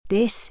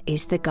This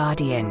is The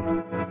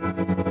Guardian.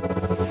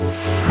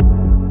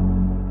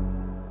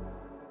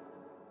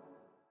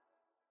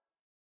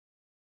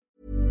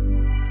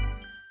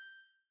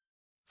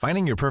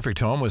 Finding your perfect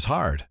home was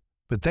hard,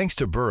 but thanks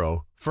to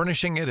Burrow,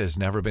 furnishing it has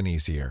never been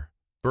easier.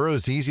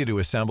 Burrow's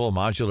easy-to-assemble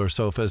modular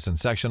sofas and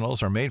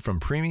sectionals are made from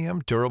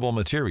premium, durable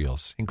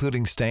materials,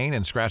 including stain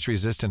and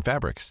scratch-resistant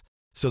fabrics.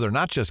 So they're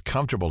not just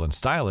comfortable and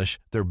stylish,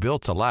 they're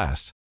built to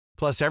last.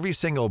 Plus, every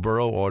single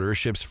Burrow order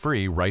ships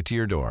free right to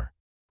your door.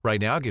 Right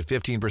now, get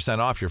 15%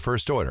 off your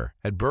first order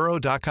at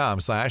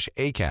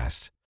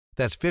burrow.com/ACAST.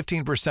 That's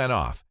 15%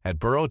 off at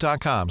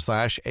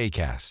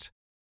burrow.com/ACAST.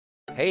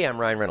 Hey, I'm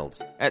Ryan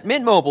Reynolds. At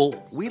Mint Mobile,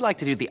 we like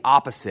to do the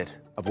opposite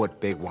of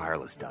what Big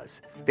Wireless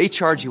does. They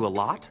charge you a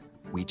lot,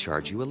 we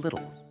charge you a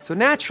little. So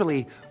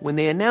naturally, when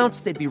they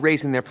announced they'd be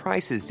raising their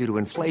prices due to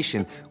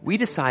inflation, we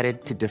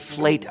decided to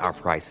deflate our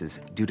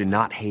prices due to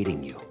not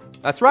hating you.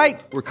 That's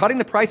right. We're cutting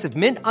the price of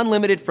Mint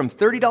Unlimited from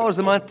 $30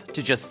 a month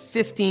to just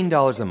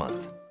 $15 a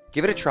month.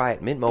 Give it a try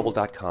at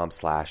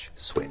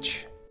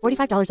mintmobile.com/switch.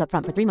 $45 up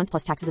front for 3 months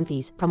plus taxes and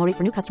fees. Promo rate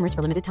for new customers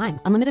for limited time.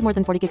 Unlimited more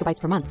than 40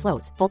 gigabytes per month.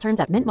 Slows full terms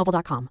at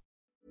mintmobile.com.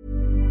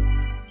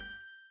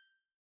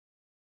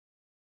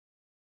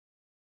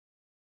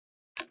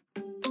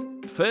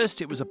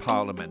 First, it was a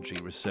parliamentary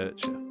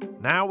researcher.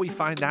 Now we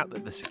find out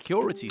that the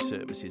security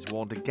services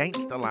warned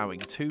against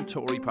allowing 2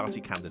 Tory party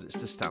candidates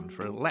to stand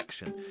for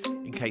election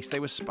in case they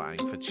were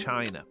spying for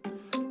China.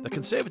 The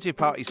Conservative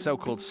Party's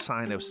so-called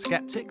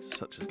Sino-skeptics,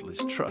 such as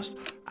Liz Truss,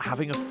 are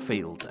having a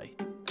field day.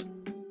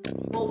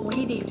 What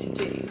we need to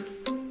do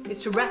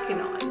is to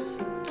recognise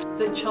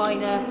that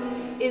China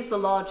is the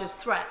largest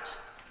threat,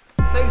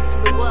 both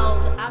to the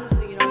world and to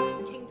the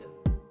United Kingdom.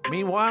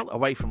 Meanwhile,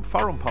 away from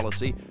foreign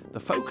policy, the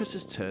focus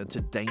has turned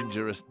to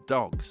dangerous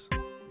dogs.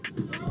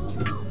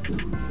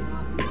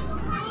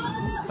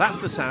 That's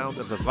the sound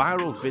of the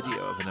viral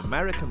video of an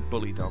American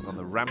bully dog on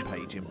the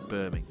rampage in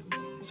Birmingham.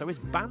 So is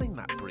banning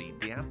that breed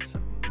the answer?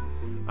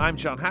 I'm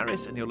John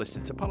Harris, and you're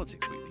listening to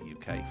Politics Weekly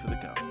UK for The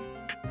Guardian.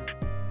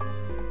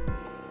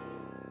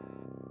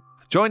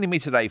 Joining me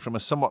today from a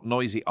somewhat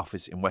noisy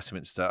office in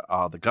Westminster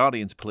are The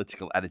Guardian's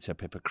political editor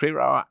Pippa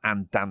Crerar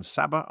and Dan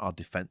Saber, our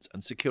defence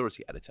and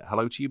security editor.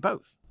 Hello to you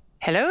both.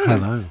 Hello.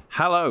 Hello.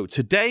 Hello.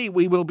 Today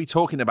we will be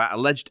talking about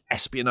alleged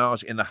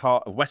espionage in the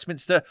heart of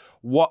Westminster,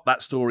 what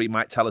that story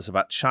might tell us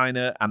about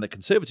China and the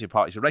Conservative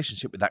Party's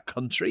relationship with that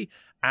country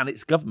and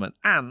its government.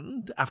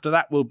 And after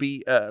that, we'll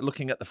be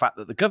looking at the fact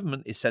that the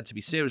government is said to be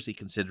seriously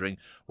considering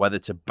whether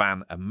to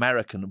ban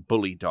American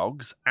bully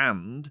dogs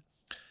and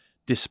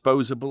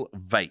disposable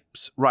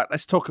vapes. Right,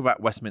 let's talk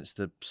about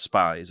Westminster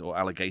spies or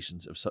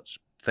allegations of such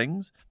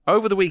things.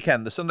 Over the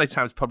weekend, the Sunday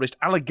Times published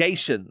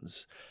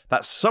allegations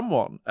that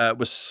someone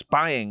was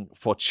spying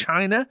for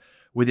China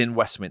within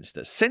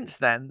Westminster. Since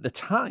then, the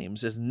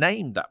Times has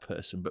named that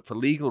person, but for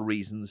legal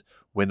reasons,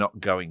 we're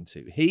not going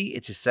to. He,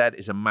 it is said,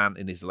 is a man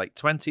in his late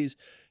 20s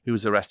who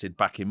was arrested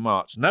back in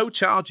March. No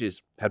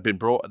charges had been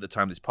brought at the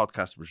time this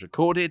podcast was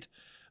recorded,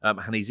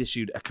 and he's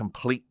issued a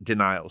complete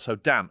denial. So,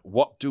 Dan,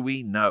 what do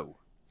we know?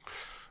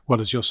 Well,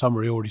 as your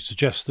summary already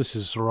suggests, this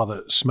is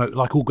rather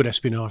like all good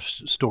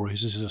espionage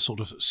stories, this is a sort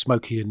of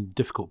smoky and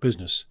difficult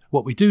business.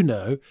 What we do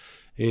know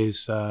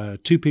is 2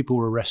 people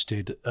were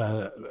arrested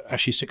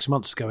actually 6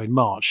 months ago in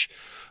March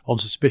on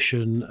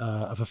suspicion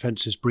of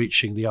offences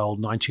breaching the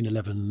old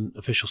 1911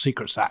 Official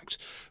Secrets Act,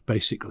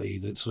 basically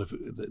the sort of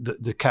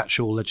the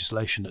catch-all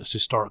legislation that's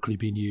historically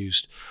been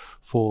used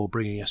for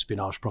bringing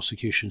espionage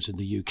prosecutions in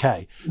the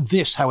UK.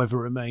 This, however,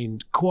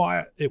 remained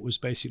quiet. It was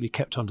basically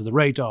kept under the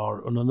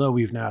radar, and although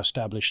we've now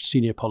established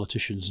senior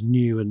politicians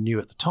knew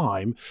at the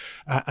time,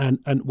 and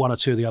 1 or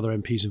 2 of the other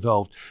MPs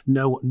involved,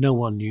 no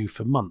one knew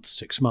for months,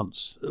 6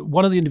 months.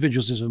 One of the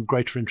individuals is of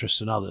greater interest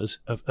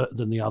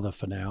than the other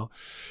for now.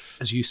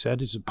 As you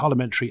said, is a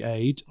parliamentary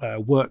aide,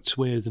 worked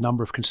with a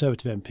number of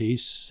Conservative MPs,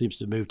 seems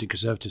to have moved in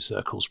Conservative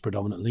circles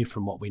predominantly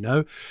from what we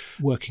know,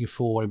 working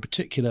for, in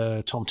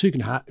particular, Tom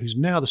Tugendhat, who's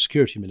now the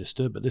Security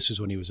Minister, but this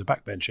is when he was a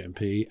backbench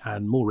MP,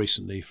 and more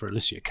recently for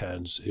Alicia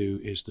Kearns, who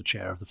is the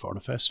chair of the Foreign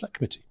Affairs Select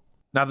Committee.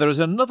 Now, there is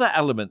another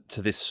element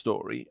to this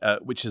story,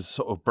 which has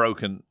sort of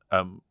broken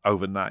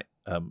overnight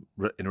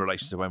in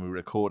relation to when we were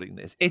recording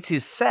this. It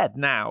is said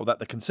now that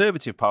the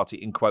Conservative Party,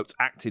 in quotes,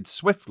 acted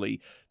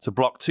swiftly to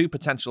block 2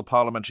 potential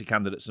parliamentary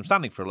candidates from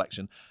standing for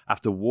election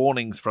after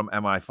warnings from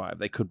MI5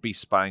 they could be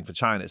spying for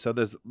China. So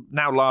there's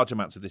now large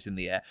amounts of this in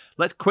the air.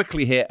 Let's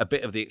quickly hear a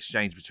bit of the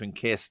exchange between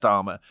Keir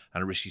Starmer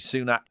and Rishi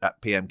Sunak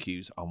at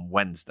PMQs on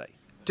Wednesday.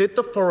 Did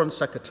the Foreign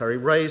Secretary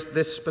raise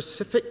this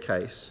specific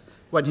case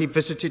when he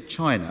visited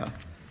China?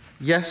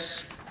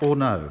 Yes or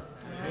no?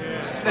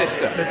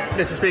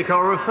 Mr. Speaker,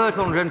 I'll refer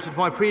to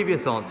my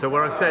previous answer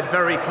where I've said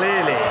very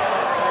clearly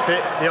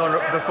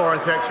that the Foreign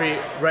Secretary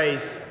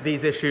raised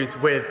these issues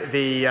with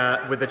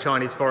the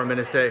Chinese Foreign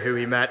Minister who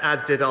he met,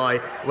 as did I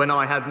when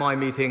I had my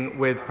meeting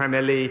with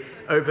Premier Li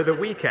over the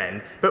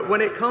weekend. But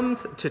when it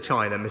comes to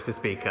China, Mr.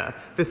 Speaker,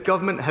 this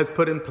government has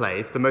put in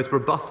place the most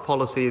robust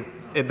policy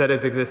that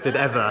has existed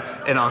ever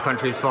in our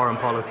country's foreign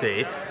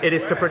policy. It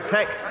is to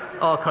protect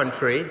our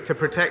country, to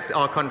protect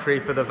our country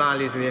for the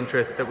values and the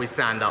interests that we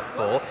stand up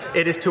for.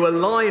 It is to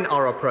align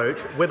our approach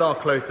with our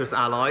closest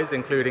allies,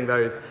 including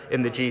those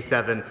in the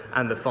G7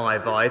 and the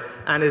Five Eyes,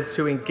 and is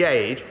to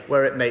engage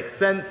where it makes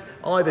sense,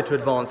 either to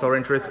advance our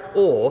interests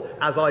or,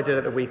 as I did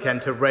at the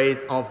weekend, to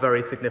raise our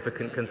very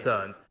significant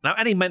concerns. Now,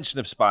 any mention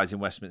of spies in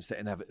Westminster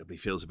inevitably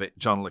feels a bit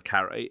John le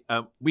Carré.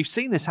 We've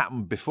seen this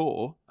happen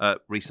before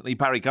recently.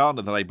 Barry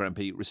Gardner, the Labour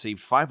MP,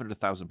 received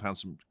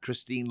 £500,000 from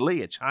Christine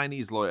Lee, a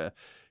Chinese lawyer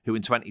who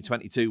in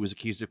 2022 was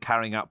accused of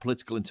carrying out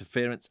political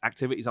interference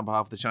activities on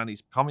behalf of the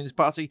Chinese Communist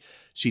Party.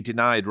 She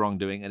denied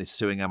wrongdoing and is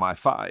suing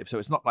MI5. So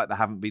it's not like there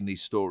haven't been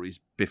these stories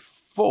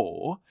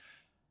before.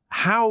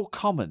 How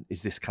common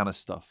is this kind of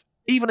stuff,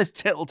 even as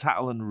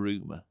tittle-tattle and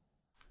rumour?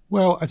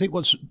 Well, I think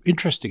what's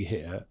interesting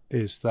here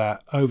is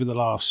that over the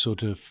last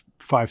sort of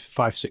 5,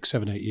 6,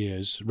 7, 8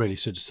 years, really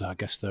since, I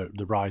guess, the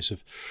rise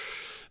of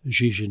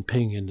Xi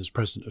Jinping in as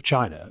president of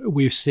China,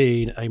 we've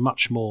seen a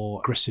much more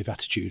aggressive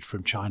attitude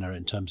from China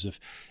in terms of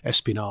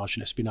espionage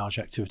and espionage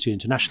activity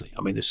internationally.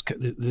 I mean,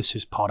 this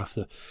is part of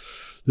the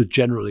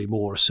generally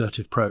more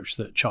assertive approach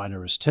that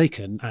China has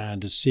taken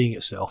and is seeing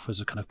itself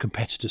as a kind of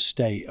competitor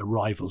state, a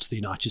rival to the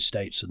United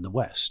States and the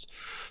West.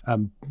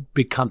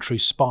 Big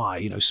countries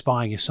spy.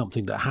 Spying is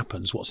something that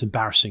happens. What's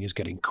embarrassing is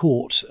getting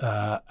caught,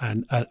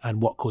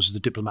 and what causes the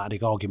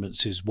diplomatic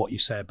arguments is what you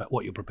say about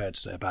what you're prepared to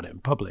say about it in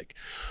public.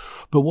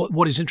 But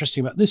what is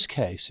interesting about this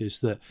case is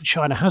that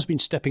China has been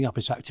stepping up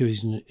its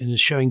activities and is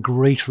showing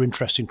greater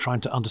interest in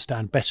trying to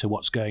understand better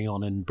what's going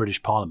on in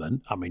British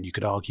Parliament. I mean, you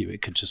could argue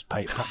it could just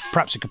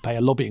perhaps it could pay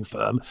a lobbying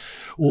firm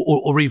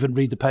or even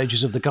read the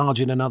pages of The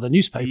Guardian and other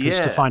newspapers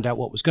to find out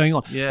what was going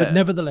on. Yeah. But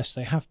nevertheless,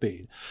 they have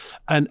been.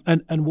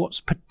 And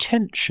what's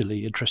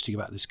potentially interesting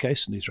about this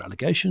case, and these are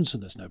allegations,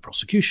 and there's no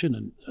prosecution,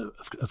 and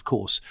of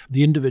course,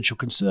 the individual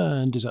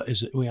concerned is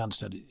that we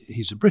understand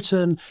he's a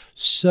Briton.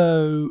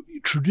 So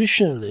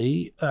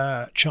traditionally,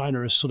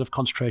 China has sort of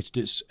concentrated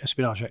its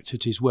espionage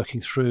activities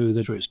working through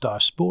its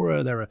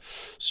diaspora. There are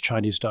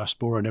Chinese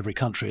diaspora in every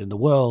country in the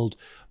world.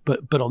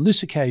 But on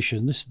this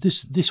occasion,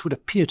 this would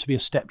appear to be a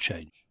step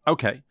change.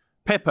 Okay.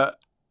 Pippa,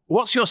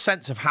 what's your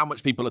sense of how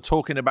much people are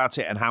talking about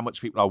it and how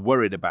much people are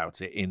worried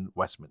about it in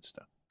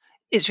Westminster?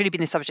 It's really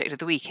been the subject of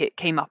the week. It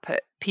came up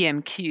at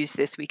PMQs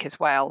this week as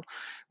well,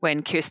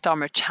 when Keir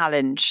Starmer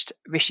challenged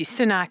Rishi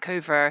Sunak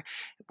over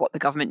what the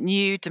government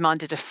knew,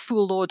 demanded a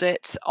full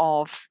audit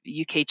of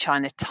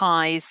UK-China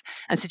ties,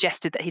 and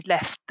suggested that he'd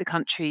left the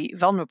country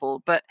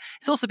vulnerable. But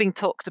it's also being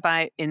talked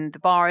about in the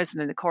bars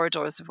and in the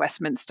corridors of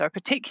Westminster,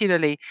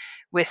 particularly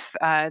with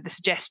the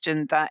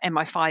suggestion that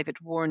MI5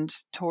 had warned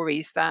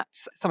Tories that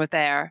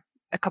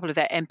a couple of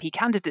their MP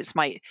candidates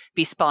might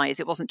be spies.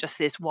 It wasn't just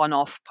this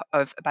one-off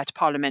about a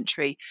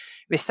parliamentary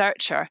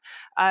researcher.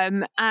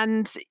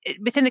 And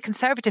within the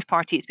Conservative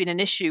Party, it's been an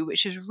issue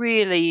which has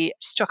really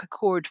struck a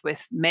chord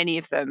with many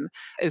of them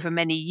over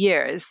many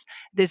years.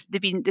 There's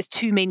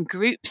two main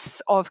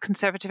groups of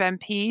Conservative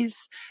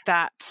MPs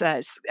that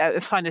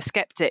of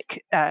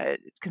Sino-skeptic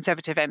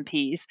Conservative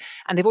MPs,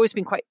 and they've always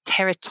been quite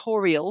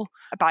territorial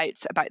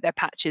about their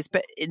patches.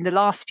 But in the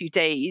last few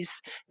days,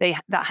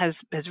 that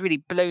has really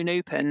blown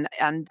open.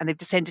 And they've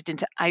descended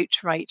into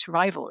outright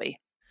rivalry.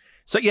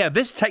 So,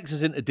 this takes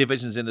us into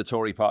divisions in the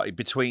Tory party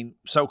between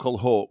so-called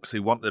hawks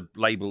who want to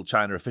label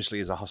China officially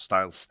as a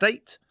hostile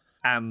state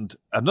and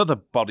another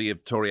body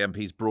of Tory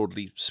MPs,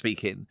 broadly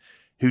speaking,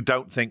 who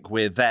don't think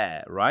we're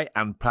there, right?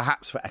 And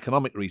perhaps for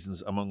economic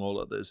reasons, among all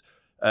others,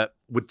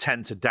 would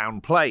tend to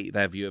downplay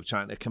their view of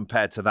China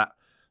compared to that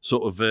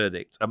sort of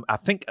verdict. I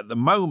think at the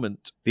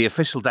moment, the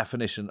official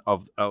definition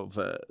of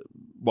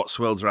what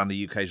swirls around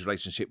the UK's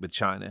relationship with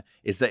China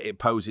is that it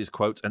poses,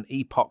 quote, an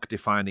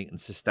epoch-defining and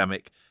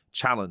systemic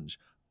challenge,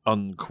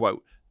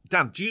 unquote.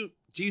 Dan, do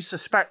you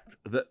suspect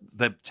that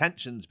the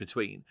tensions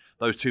between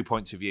those 2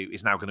 points of view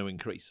is now going to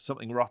increase?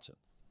 Something rotten?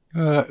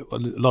 A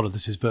lot of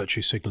this is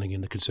virtue signalling in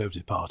the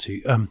Conservative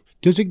Party.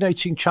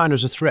 Designating China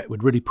as a threat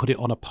would really put it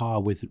on a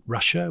par with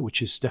Russia,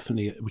 which is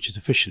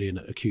officially an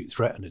acute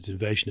threat, and its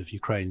invasion of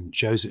Ukraine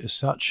shows it as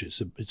such.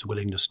 Its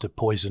willingness to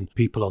poison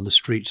people on the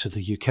streets of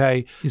the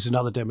UK is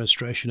another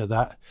demonstration of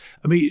that.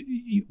 I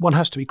mean, one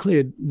has to be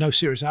clear: no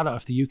serious ally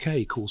of the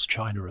UK calls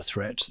China a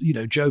threat.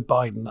 Joe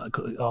Biden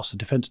asked the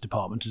Defense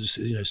Department to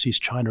sees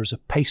China as a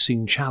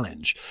pacing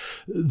challenge.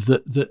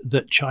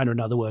 That China, in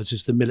other words,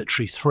 is the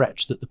military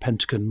threat that the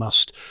Pentagon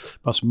must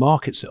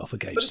mark itself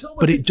against.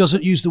 But it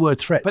doesn't use the word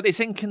threat. But it's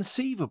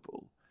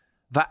inconceivable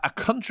that a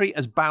country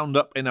as bound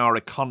up in our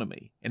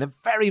economy in a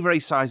very,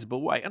 very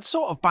sizable way, and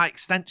sort of by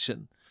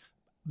extension,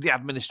 the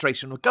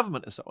administration of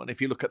government and so on,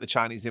 if you look at the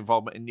Chinese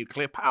involvement in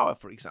nuclear power,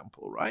 for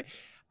example, right?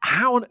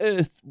 How on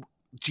earth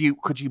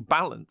could you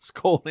balance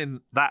calling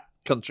that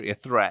country a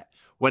threat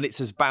when it's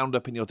as bound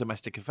up in your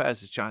domestic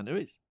affairs as China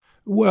is?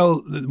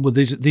 Well,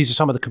 these are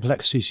some of the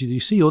complexities you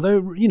see. Although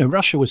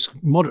Russia was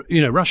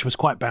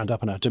quite bound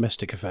up in our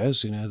domestic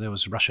affairs. There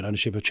was Russian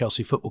ownership of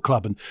Chelsea Football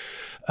Club, and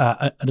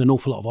an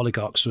awful lot of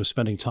oligarchs were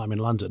spending time in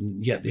London.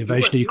 Yet the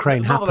invasion of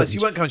Ukraine happened.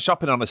 You weren't going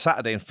shopping on a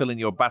Saturday and filling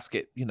your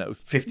basket,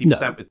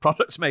 50% with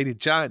products made in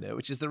China,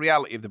 which is the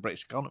reality of the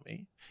British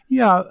economy.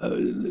 Yeah,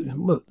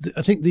 well,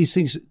 I think these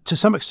things, to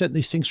some extent,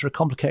 these things are a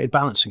complicated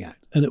balancing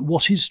act. And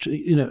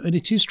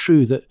it is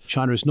true that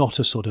China is not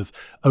a sort of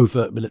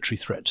overt military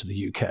threat to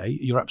the UK.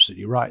 You're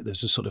absolutely right.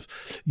 There's a sort of,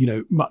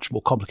 much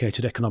more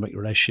complicated economic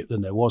relationship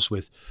than there was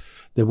with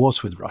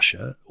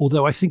Russia.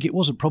 Although I think it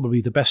wasn't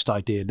probably the best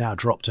idea now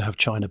dropped to have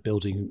China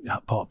building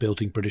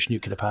British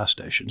nuclear power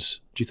stations.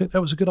 Do you think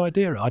that was a good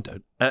idea? I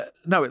don't.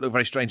 No, it looked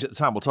very strange at the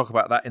time. We'll talk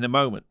about that in a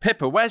moment.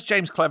 Pippa, where's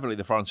James Cleverly,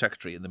 the Foreign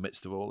Secretary, in the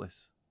midst of all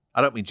this? I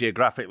don't mean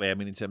geographically, I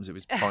mean in terms of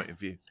his point of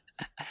view.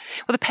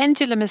 Well, the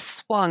pendulum has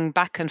swung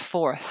back and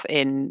forth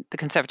in the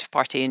Conservative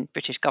Party and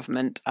British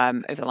government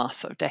over the last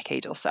sort of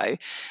decade or so.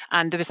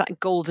 And there was that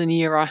golden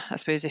era, I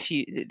suppose,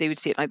 they would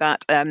see it like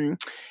that,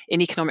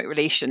 in economic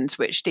relations,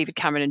 which David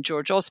Cameron and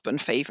George Osborne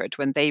favoured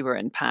when they were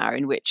in power,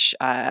 in which,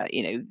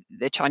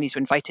 the Chinese were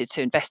invited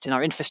to invest in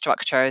our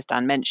infrastructure, as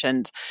Dan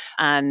mentioned,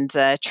 and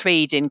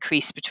trade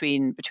increased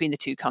between the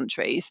two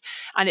countries.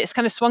 And it's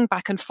kind of swung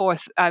back and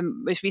forth,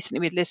 most recently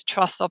with Liz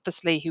Truss,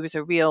 obviously, who was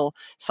a real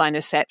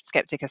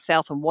Sino-skeptic herself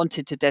and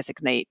wanted to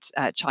designate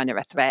China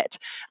a threat.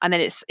 And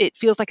then it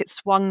feels like it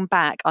swung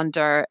back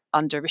under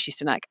Rishi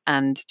Sunak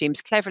and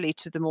James Cleverly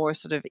to the more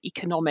sort of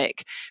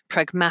economic,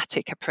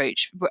 pragmatic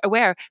approach,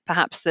 aware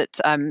perhaps that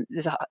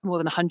there's more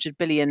than £100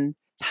 billion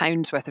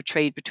worth of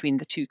trade between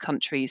the two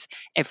countries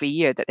every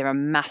year, that they're a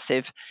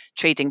massive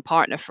trading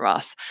partner for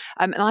us.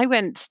 And I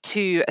went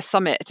to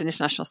an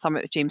international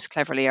summit with James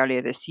Cleverly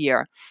earlier this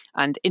year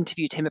and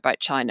interviewed him about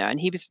China. And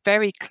he was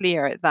very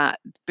clear that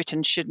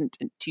Britain shouldn't,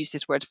 to use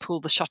his words, pull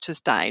the shutters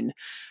down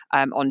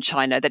on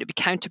China, that it'd be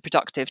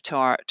counterproductive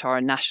to our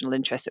national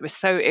interests. It was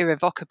so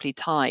irrevocably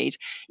tied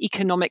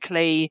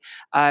economically,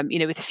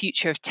 with the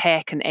future of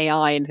tech and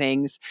AI and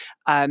things,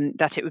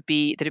 that it'd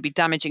be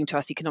damaging to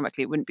us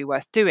economically. It wouldn't be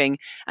worth doing.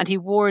 And he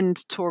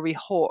warned Tory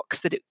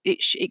hawks that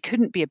it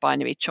couldn't be a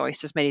binary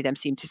choice, as many of them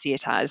seem to see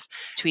it as,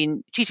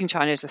 between treating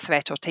China as a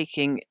threat or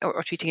treating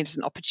it as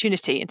an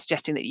opportunity, and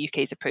suggesting that the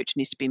UK's approach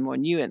needs to be more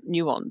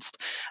nuanced.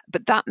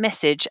 But that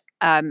message,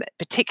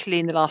 particularly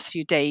in the last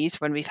few days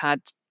when we've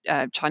had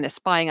China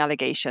spying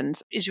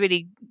allegations, is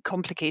really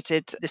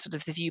complicated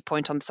the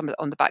viewpoint on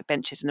the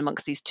backbenches and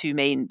amongst these two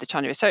main, the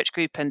China Research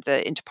Group and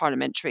the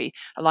Interparliamentary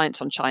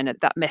Alliance on China.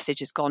 That message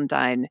has gone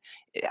down,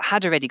 it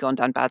had already gone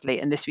down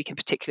badly, and this week in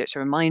particular it's a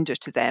reminder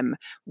to them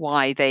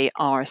why they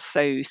are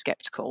so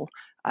sceptical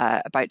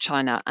about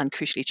China and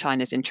crucially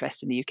China's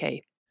interest in the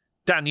UK.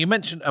 Dan, you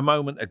mentioned a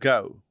moment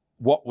ago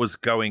what was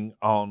going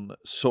on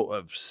sort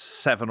of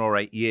 7 or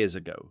 8 years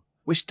ago,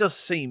 which does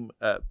seem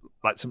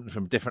like something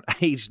from a different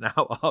age now,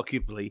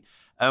 arguably.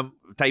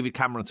 David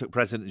Cameron took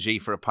President Xi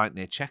for a pint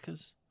near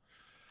Chequers.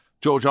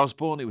 George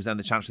Osborne, who was then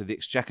the Chancellor of the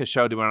Exchequer,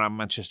 showed him around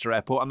Manchester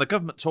Airport, and the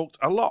government talked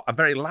a lot and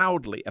very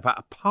loudly about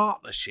a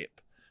partnership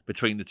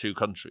between the two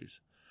countries,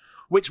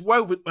 which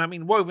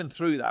woven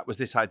through that was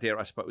this idea,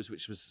 I suppose,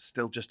 which was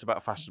still just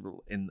about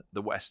fashionable in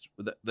the West,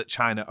 that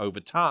China over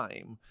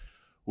time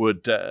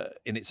would,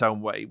 in its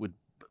own way, would,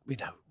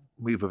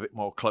 move a bit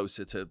more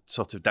closer to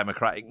sort of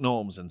democratic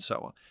norms and so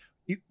on.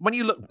 When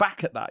you look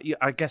back at that,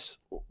 I guess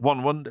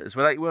one wonders,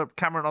 were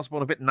Cameron and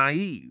Osborne a bit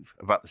naive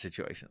about the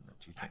situation, do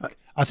you think?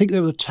 I think they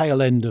were the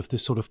tail end of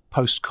this sort of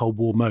post-Cold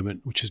War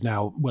moment, which is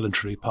now well and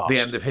truly past. The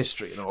end of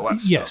history and all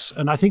that stuff. Yes,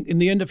 and I think in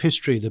the end of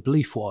history, the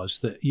belief was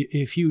that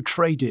if you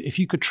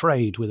could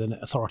trade with an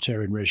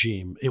authoritarian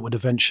regime, it would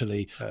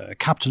eventually,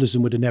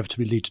 capitalism would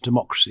inevitably lead to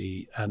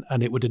democracy,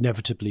 and it would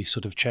inevitably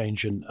sort of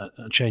change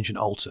and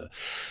alter.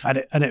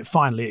 And it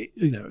finally,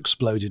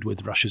 exploded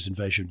with Russia's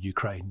invasion of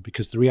Ukraine,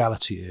 because the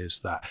reality is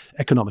that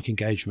economic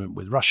engagement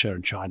with Russia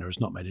and China has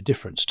not made a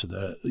difference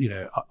to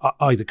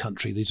either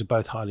country. These are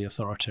both highly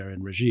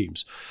authoritarian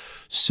regimes.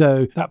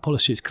 So that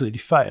policy has clearly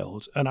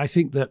failed. And I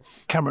think that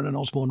Cameron and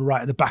Osborne are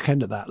right at the back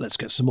end of that. Let's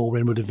get some more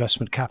inward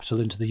investment capital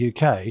into the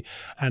UK.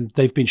 And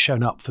they've been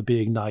shown up for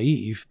being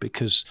naive,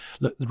 because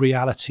look, the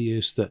reality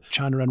is that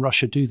China and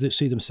Russia do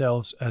see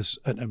themselves as,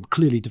 and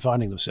clearly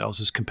defining themselves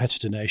as,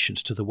 competitor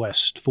nations to the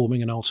West,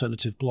 forming an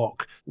alternative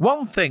bloc.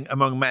 One thing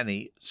among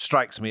many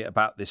strikes me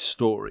about this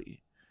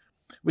story,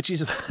 which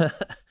is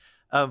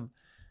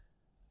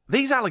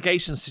these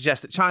allegations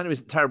suggest that China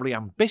isn't terribly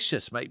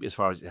ambitious, maybe, as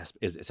far as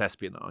its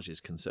espionage is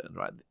concerned,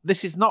 right?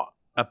 This is not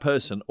a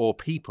person or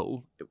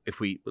people, if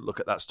we look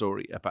at that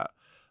story about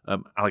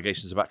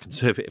allegations about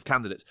Conservative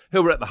candidates,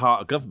 who were at the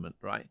heart of government,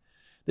 right?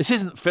 This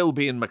isn't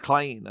Philby and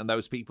Maclean and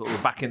those people who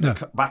were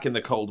back in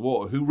the Cold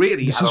War, who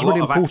really had a lot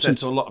of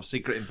access to a lot of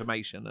secret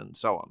information and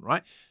so on,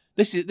 right?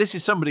 This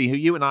is somebody who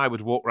you and I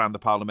would walk around the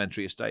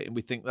parliamentary estate and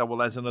we think, oh, well,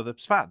 there's another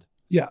SPAD.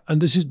 Yeah,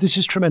 and this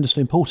is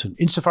tremendously important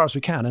insofar as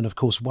we can. And of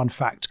course, one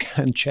fact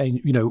can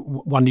change.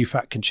 One new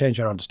fact can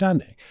change our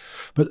understanding.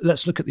 But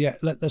let's look at the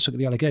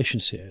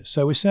allegations here.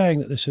 So we're saying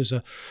that this is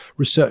a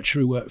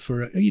researcher who worked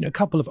for a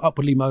couple of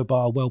upwardly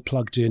mobile, well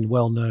plugged in,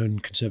 well known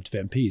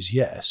Conservative MPs.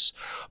 Yes,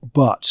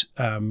 but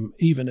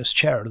even as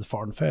chair of the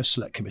Foreign Affairs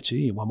Select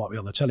Committee, one might be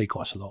on the telly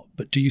quite a lot.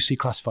 But do you see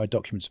classified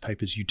documents,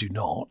 papers? You do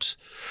not.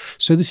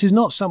 So this is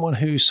not someone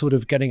who's sort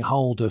of getting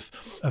hold of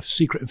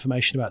secret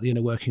information about the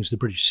inner workings of the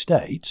British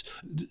state.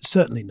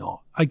 Certainly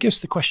not. I guess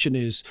the question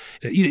is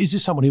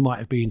this someone who might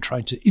have been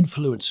trying to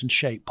influence and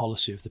shape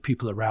policy of the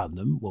people around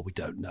them? Well, we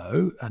don't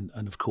know.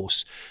 And of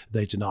course,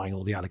 they're denying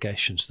all the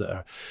allegations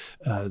that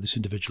are, this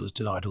individual has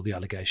denied all the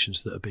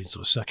allegations that have been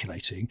sort of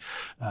circulating,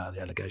 the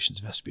allegations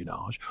of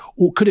espionage.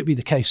 Or could it be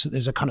the case that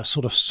there's a kind of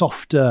sort of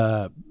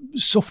softer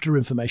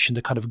information,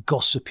 the kind of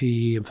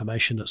gossipy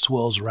information that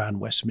swirls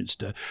around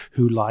Westminster,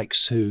 who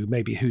likes who,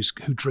 maybe who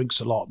drinks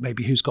a lot,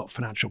 maybe who's got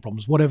financial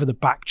problems, whatever the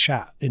back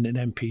chat in an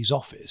MP's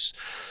office,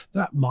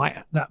 that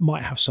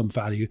might have some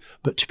value.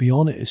 But to be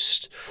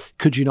honest,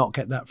 could you not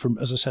get that from,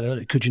 as I said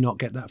earlier, could you not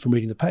get that from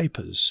reading the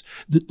papers?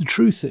 The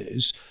truth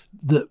is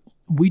that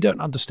we don't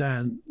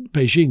understand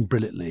Beijing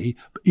brilliantly,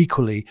 but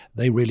equally,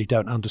 they really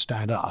don't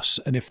understand us.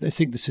 And if they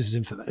think this is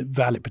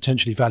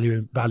potentially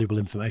valuable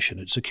information,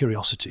 it's a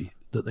curiosity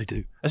that they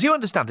do. As you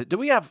understand it, do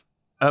we have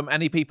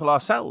any people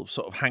ourselves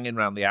sort of hanging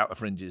around the outer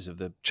fringes of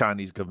the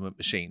Chinese government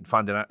machine,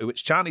 finding out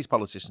which Chinese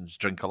politicians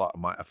drink a lot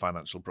and might have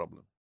financial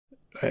problems?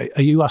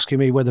 Are you asking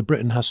me whether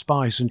Britain has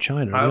spies in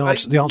China?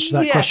 The answer to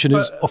that question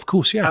is, of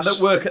course, yes. And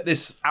that work at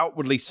this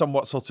outwardly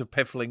somewhat sort of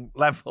piffling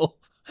level.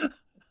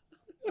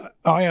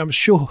 I am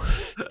sure.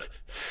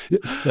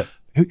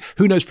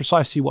 Who knows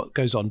precisely what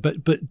goes on?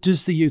 But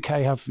does the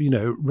UK have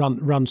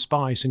run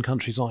spies in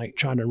countries like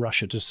China and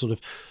Russia to sort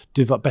of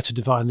better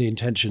divine the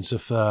intentions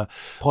of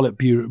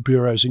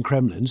politburos and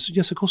Kremlins?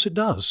 Yes, of course it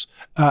does.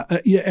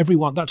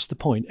 Everyone. That's the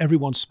point.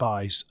 Everyone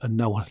spies, and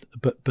no one.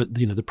 But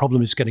the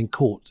problem is getting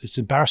caught. It's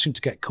embarrassing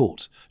to get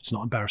caught. It's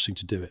not embarrassing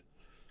to do it.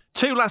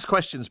 Two last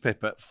questions,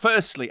 Pippa.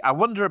 Firstly, I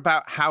wonder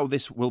about how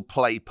this will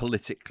play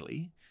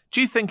politically. Do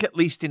you think, at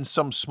least in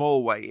some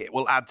small way, it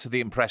will add to the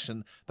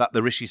impression that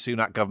the Rishi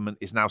Sunak government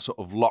is now sort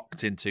of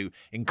locked into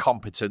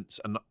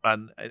incompetence and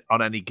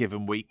on any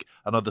given week,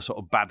 another sort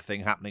of bad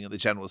thing happening in the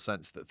general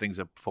sense that things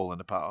are falling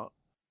apart?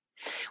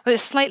 Well,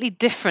 it's slightly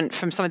different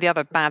from some of the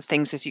other bad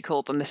things, as you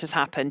called them, that has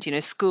happened.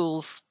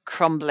 Schools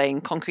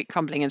crumbling, concrete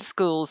crumbling in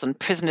schools, and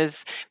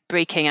prisoners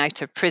breaking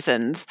out of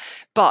prisons.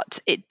 But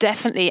it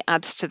definitely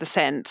adds to the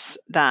sense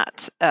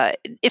that,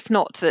 if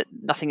not that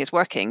nothing is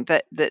working,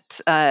 that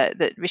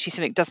Rishi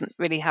Sunak doesn't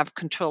really have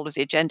control of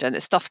the agenda, and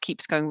that stuff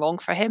keeps going wrong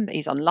for him, that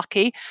he's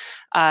unlucky.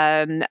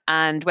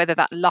 And whether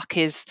that luck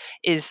is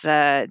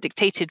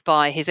dictated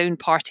by his own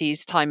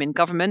party's time in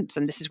government,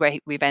 and this is where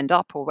we've ended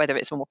up, or whether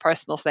it's a more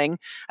personal thing,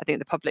 I think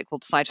the public will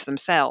decide for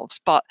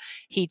themselves. But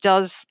he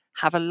does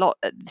have a lot.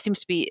 It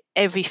seems to be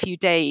every few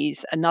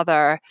days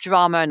another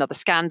drama, another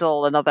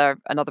scandal, another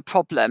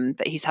problem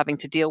that he's having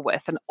to deal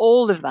with, and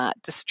all of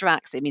that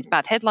distracts. It means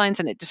bad headlines,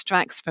 and it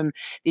distracts from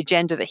the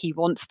agenda that he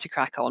wants to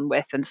crack on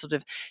with, and sort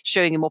of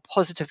showing a more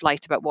positive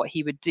light about what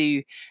he would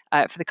do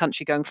for the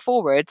country going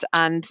forward.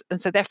 And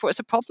so therefore it's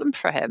a problem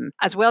for him,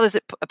 as well as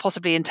it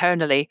possibly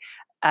internally.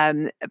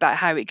 About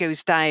how it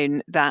goes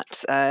down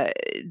that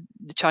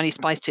the Chinese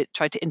spies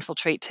tried to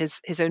infiltrate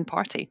his own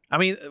party. I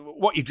mean,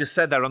 what you just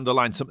said there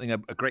underlines something a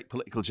great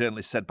political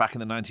journalist said back in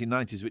the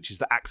 1990s, which is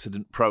that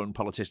accident-prone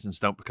politicians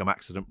don't become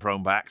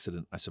accident-prone by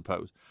accident, I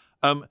suppose.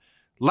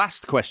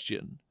 Last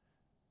question.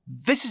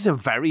 This is a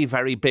very,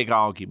 very big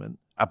argument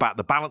about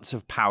the balance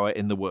of power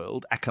in the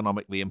world,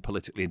 economically and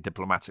politically and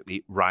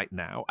diplomatically right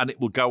now, and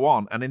it will go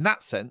on. And in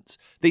that sense,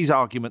 these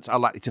arguments are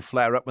likely to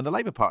flare up when the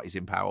Labour Party's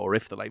in power, or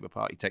if the Labour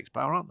Party takes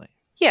power, aren't they?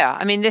 Yeah,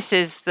 I mean, this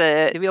is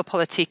the real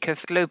politique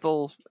of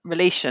global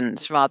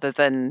relations rather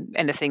than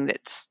anything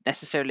that's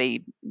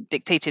necessarily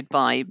dictated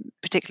by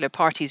particular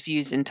parties'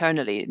 views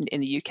internally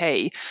in the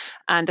UK.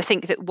 And I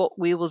think that what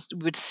we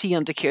would see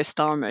under Keir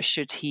Starmer,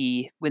 should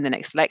he win the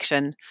next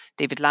election,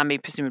 David Lammy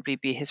presumably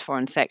be his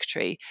foreign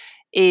secretary,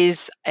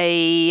 is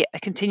a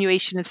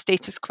continuation of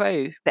status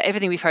quo. That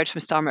everything we've heard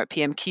from Starmer at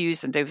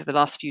PMQs and over the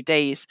last few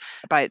days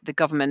about the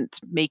government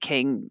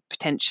making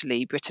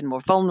potentially Britain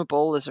more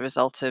vulnerable as a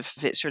result of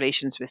its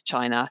relations with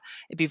China,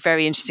 it'd be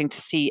very interesting to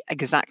see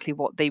exactly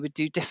what they would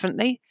do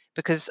differently,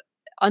 because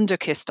under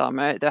Keir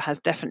Starmer, there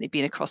has definitely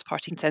been a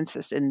cross-party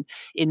consensus in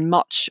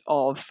much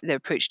of their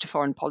approach to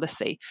foreign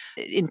policy,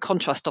 in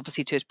contrast,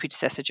 obviously, to his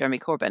predecessor, Jeremy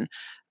Corbyn.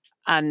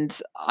 And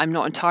I'm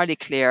not entirely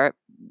clear,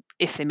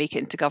 if they make it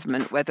into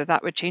government, whether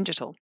that would change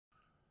at all.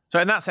 So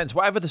in that sense,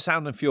 whatever the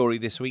sound and fury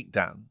this week,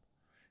 Dan,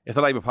 if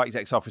the Labour Party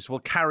takes office, we'll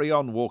carry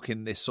on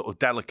walking this sort of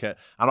delicate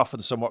and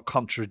often somewhat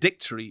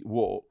contradictory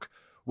walk,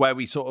 where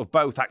we sort of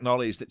both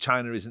acknowledge that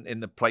China isn't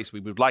in the place we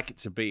would like it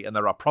to be, and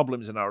there are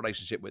problems in our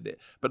relationship with it,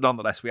 but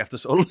nonetheless we have to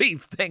sort of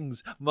leave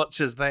things much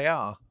as they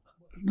are.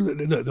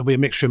 there'll be a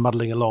mixture of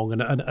muddling along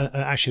and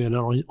actually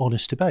an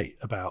honest debate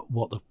about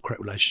what the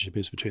correct relationship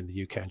is between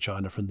the UK and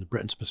China from the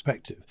Britain's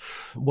perspective.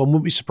 One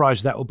wouldn't be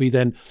surprised that will be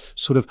then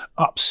sort of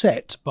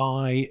upset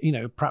by,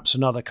 perhaps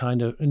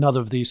another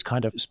of these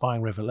kind of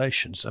spying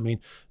revelations. I mean,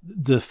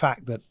 the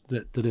fact that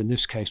in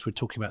this case we're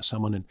talking about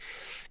someone in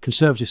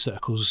conservative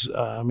circles,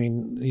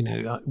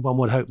 one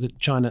would hope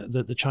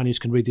that the Chinese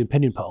can read the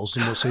opinion polls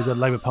and we'll see the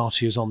Labour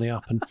Party is on the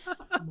up and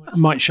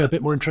might show a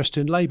bit more interest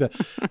in Labour.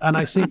 And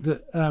I think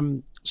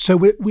that so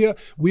we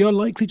are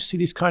likely to see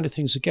these kind of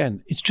things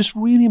again. It's just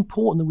really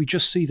important that we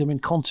just see them in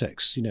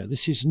context.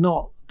 This is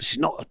not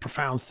a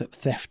profound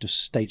theft of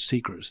state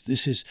secrets.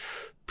 This is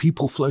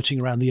people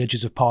floating around the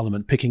edges of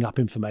Parliament picking up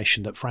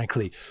information that,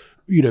 frankly,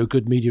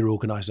 good media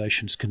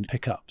organisations can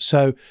pick up.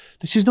 So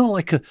this is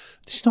not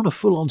a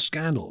full-on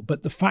scandal,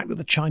 but the fact that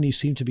the Chinese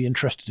seem to be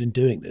interested in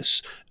doing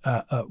this,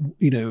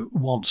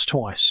 once,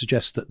 twice,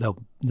 suggests that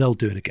they'll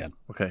do it again.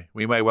 Okay,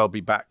 we may well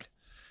be back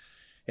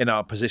in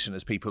our position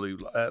as people who,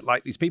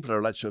 like these people, are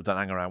alleged to have done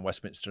hang around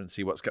Westminster and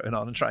see what's going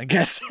on and try and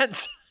get a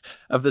sense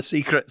of the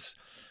secrets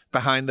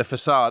behind the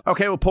facade.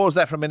 Okay, we'll pause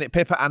there for a minute.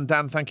 Pippa and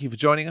Dan, thank you for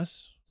joining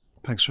us.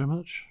 Thanks very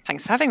much.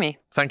 Thanks for having me.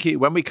 Thank you.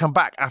 When we come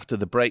back after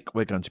the break,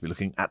 we're going to be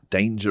looking at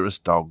dangerous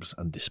dogs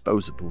and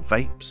disposable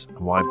vapes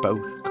and why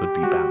both could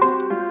be banned.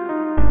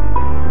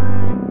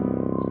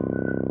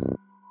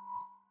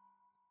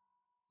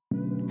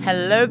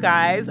 Hello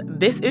guys,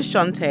 this is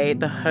Shantae,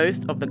 the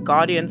host of the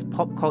Guardian's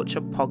Pop Culture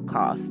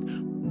Podcast.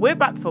 We're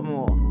back for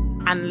more.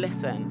 And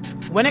listen,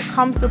 when it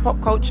comes to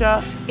pop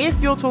culture, if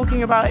you're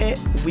talking about it,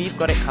 we've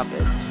got it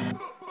covered.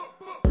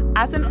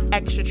 As an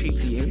extra treat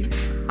for you,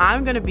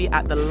 I'm going to be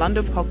at the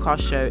London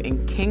Podcast Show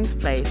in King's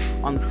Place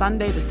on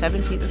Sunday the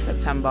 17th of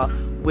September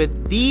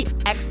with the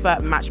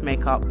expert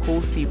matchmaker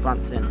Paul C.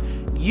 Brunson.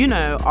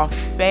 Our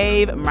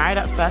fave Married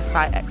at First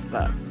Sight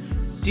expert.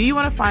 Do you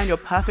want to find your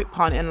perfect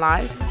partner in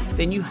life?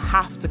 Then you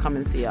have to come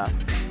and see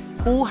us.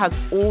 Paul has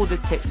all the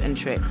tips and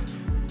tricks.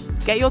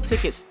 Get your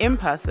tickets in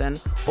person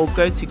or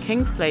go to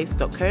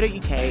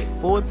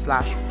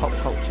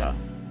kingsplace.co.uk/popculture.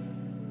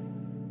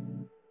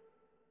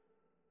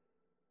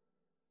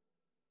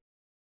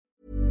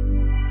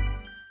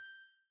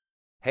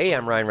 Hey,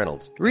 I'm Ryan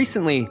Reynolds.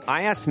 Recently,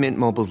 I asked Mint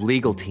Mobile's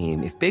legal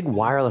team if big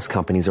wireless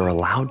companies are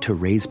allowed to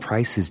raise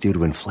prices due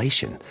to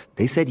inflation.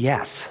 They said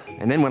yes.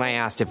 And then when I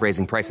asked if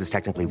raising prices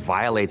technically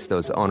violates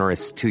those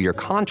onerous two-year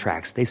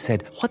contracts, they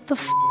said, "What the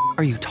f***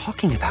 are you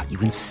talking about, you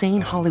insane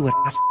Hollywood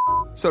ass?"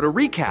 So to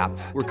recap,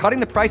 we're cutting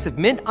the price of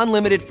Mint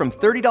Unlimited from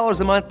 $30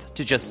 a month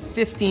to just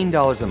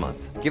 $15 a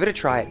month. Give it a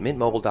try at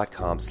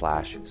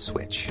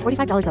mintmobile.com/switch.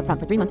 $45 up front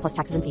for 3 months plus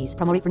taxes and fees.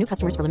 Promo rate for new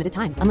customers for limited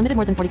time. Unlimited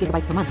more than 40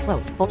 gigabytes per month.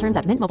 Slows full terms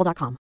at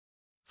mintmobile.com.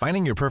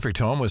 Finding your perfect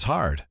home was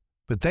hard,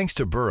 but thanks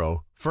to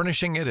Burrow,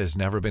 furnishing it has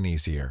never been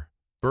easier.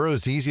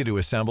 Burrow's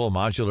easy-to-assemble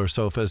modular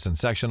sofas and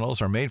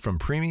sectionals are made from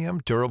premium,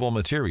 durable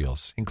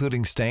materials,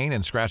 including stain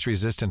and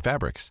scratch-resistant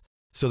fabrics.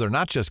 So they're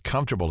not just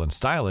comfortable and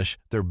stylish,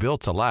 they're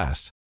built to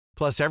last.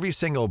 Plus, every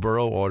single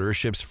Burrow order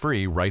ships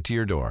free right to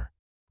your door.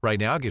 Right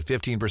now, get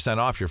 15%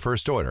 off your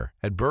first order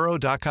at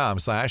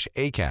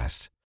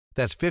burrow.com/ACAST.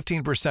 That's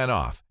 15%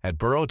 off at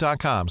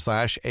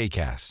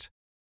burrow.com/ACAST.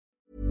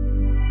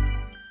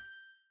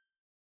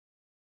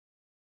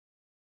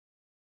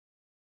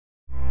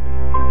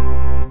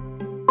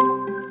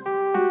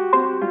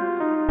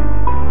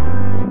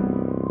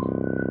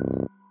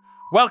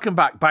 Welcome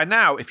back. By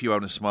now, if you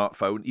own a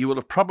smartphone, you will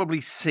have probably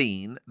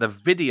seen the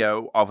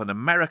video of an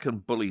American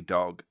bully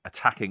dog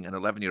attacking an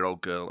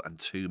 11-year-old girl and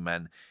 2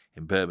 men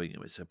in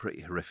Birmingham. It's a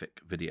pretty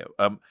horrific video.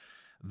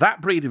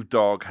 That breed of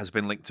dog has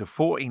been linked to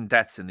 14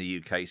 deaths in the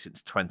UK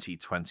since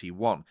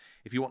 2021.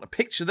 If you want to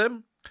picture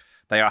them,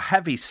 they are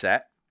heavy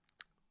set,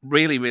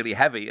 really, really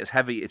heavy,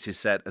 it is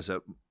said, as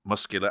a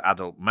muscular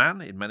adult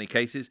man in many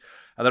cases.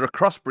 And they're a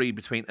crossbreed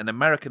between an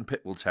American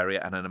Pit Bull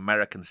Terrier and an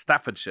American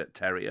Staffordshire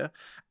Terrier.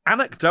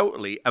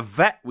 Anecdotally, a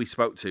vet we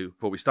spoke to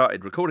before we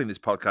started recording this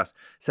podcast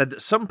said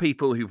that some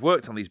people who've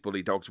worked on these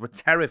bully dogs were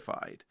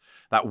terrified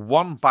that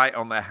one bite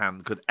on their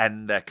hand could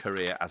end their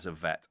career as a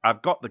vet.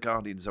 I've got the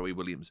Guardian's Zoe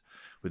Williams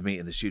with me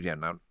in the studio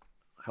now.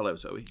 Hello,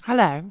 Zoe.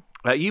 Hello.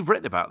 You've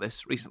written about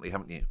this recently,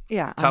 haven't you?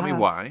 Yeah. Tell me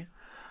why.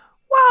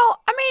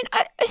 Well, I mean,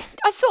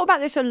 I thought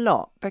about this a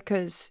lot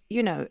because,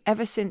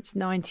 ever since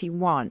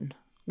 91,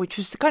 which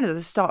was kind of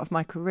the start of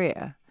my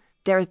career,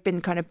 there has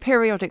been kind of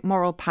periodic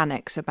moral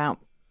panics about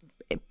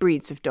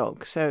breeds of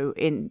dogs. So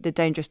in the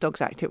Dangerous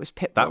Dogs Act, it was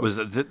pit bulls. That was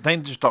the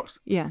Dangerous Dogs.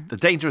 Yeah. The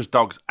Dangerous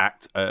Dogs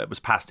Act was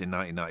passed in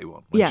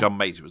 1991 when John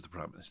Major was the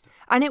Prime Minister.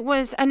 And it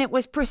was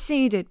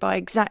preceded by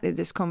exactly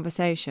this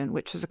conversation,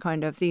 which was a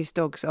kind of, these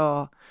dogs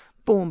are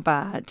born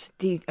bad.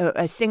 The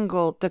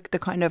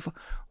kind of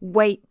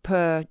weight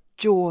per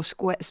jaw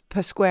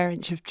per square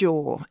inch of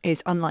jaw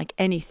is unlike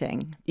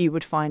anything you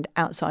would find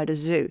outside a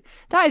zoo.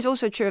 That is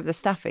also true of the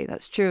Staffy.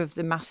 That's true of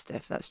the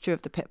Mastiff. That's true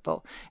of the Pit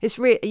Bull. It's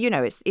really,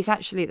 it's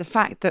actually the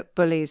fact that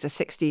bullies are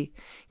 60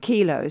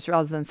 kilos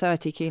rather than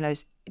 30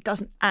 kilos. It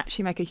doesn't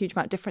actually make a huge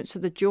amount of difference to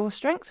the jaw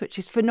strength, which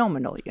is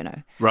phenomenal.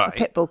 Right. A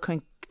Pit Bull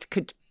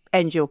could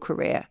end your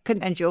career.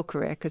 Couldn't end your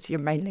career because you're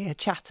mainly a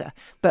chatter,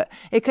 but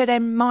it could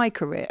end my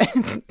career.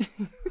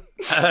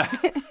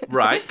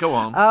 Right, go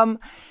on.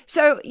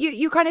 So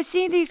you kind of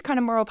see these kind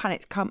of moral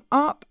panics come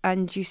up,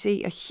 and you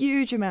see a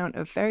huge amount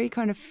of very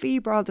kind of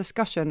febrile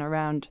discussion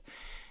around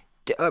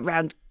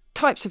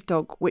types of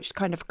dog, which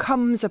kind of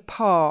comes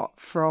apart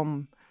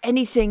from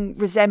anything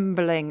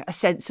resembling a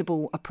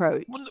sensible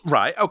approach.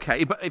 Right,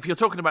 okay, but if you're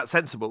talking about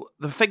sensible,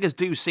 the figures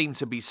do seem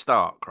to be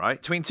stark,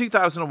 right? Between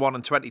 2001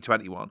 and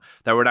 2021,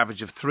 there were an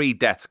average of 3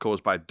 deaths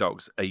caused by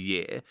dogs a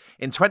year.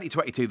 In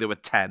 2022, there were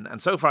 10,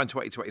 and so far in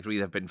 2023,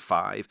 there have been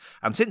 5.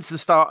 And since the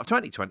start of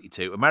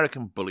 2022,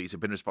 American bullies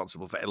have been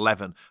responsible for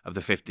 11 of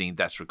the 15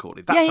 deaths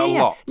recorded. That's a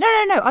lot.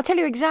 No. I'll tell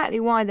you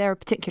exactly why they're a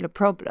particular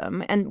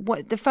problem. And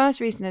what the first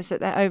reason is that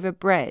they're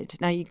overbred.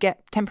 Now, you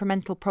get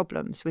temperamental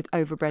problems with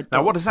overbred dogs.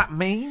 Now, what does that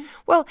mean?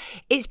 Well,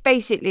 it's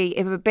basically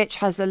if a bitch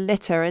has a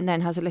litter and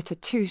then has a litter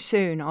too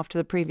soon after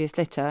the previous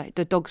litter,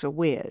 the dogs are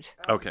weird.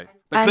 Okay.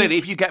 But clearly,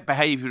 if you get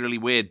behaviourally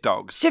weird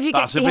dogs that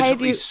are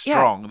sufficiently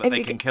strong that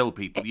they can kill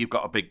people, you've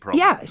got a big problem.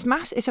 Yeah,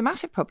 it's a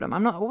massive problem.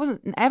 I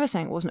wasn't ever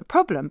saying it wasn't a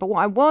problem, but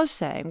what I was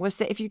saying was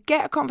that if you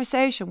get a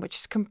conversation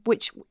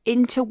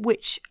into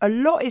which a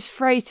lot is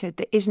freighted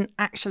that isn't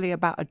actually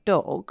about a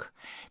dog,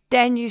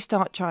 then you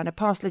start trying to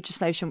pass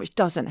legislation which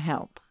doesn't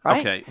help, right?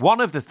 Okay.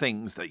 One of the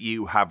things that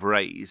you have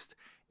raised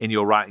in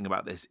your writing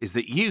about this is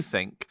that you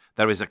think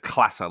there is a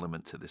class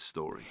element to this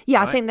story. Yeah,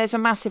 right? I think there's a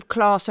massive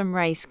class and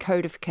race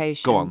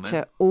codification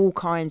to all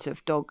kinds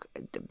of dog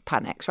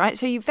panics, right?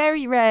 So you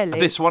very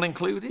rarely... This one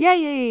included?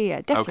 Yeah,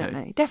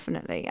 definitely, okay.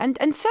 Definitely.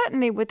 And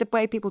certainly with the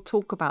way people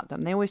talk about them,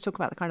 they always talk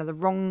about the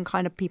wrong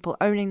kind of people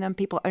owning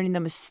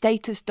them as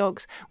status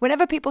dogs.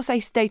 Whenever people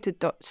say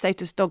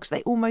status dogs,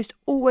 they almost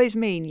always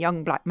mean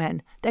young black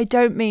men. They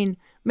don't mean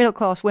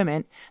middle-class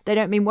women. They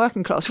don't mean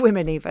working-class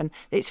women even.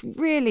 It's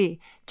really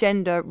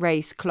gender,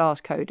 race,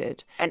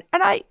 class-coded. And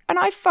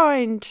I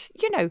find,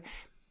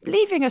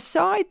 leaving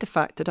aside the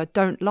fact that I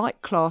don't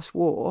like class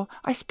war,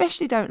 I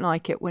especially don't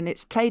like it when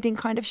it's played in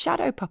kind of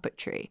shadow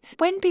puppetry.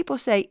 When people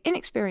say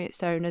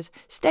inexperienced owners,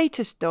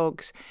 status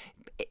dogs,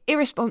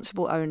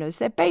 irresponsible owners,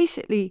 they're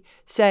basically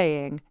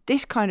saying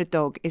this kind of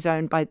dog is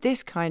owned by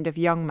this kind of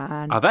young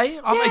man. Are they?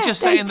 Are they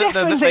just saying that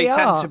they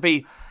tend to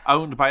be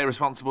owned by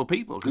irresponsible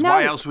people? Because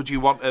why else would you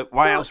want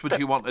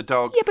a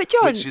dog but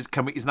John, which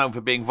is known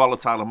for being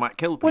volatile and might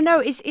kill people? Well,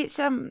 no, it's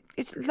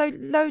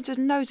loads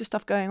of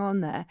stuff going on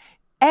there.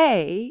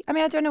 I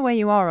don't know where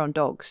you are on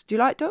dogs. Do you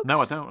like dogs?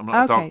 No, I don't. I'm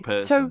not a dog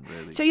person,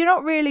 really. So you're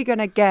not really going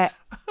to get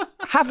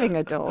having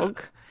a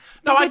dog.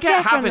 No, I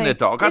get having a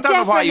dog. I don't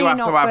know why you have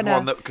to have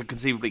one that could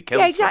conceivably kill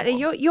someone. Yeah,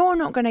 exactly. You're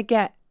not going to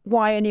get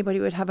why anybody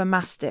would have a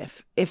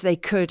Mastiff if they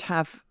could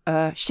have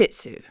a Shih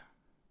Tzu.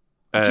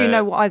 Do you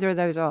know what either of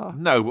those are?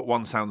 No, but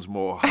one sounds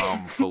more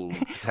harmful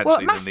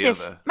potentially than the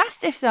other.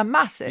 Mastiffs are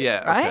massive,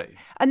 right? Okay.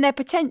 And they're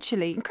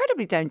potentially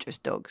incredibly dangerous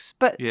dogs,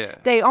 but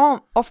they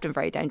aren't often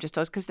very dangerous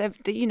dogs because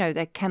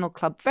they're Kennel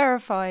Club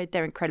verified.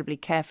 They're incredibly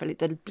carefully.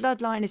 The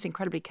bloodline is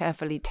incredibly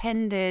carefully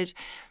tended.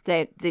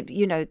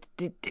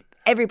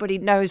 Everybody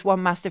knows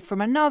one Mastiff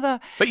from another.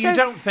 But you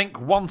don't think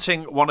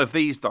wanting one of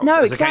these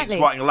dogs against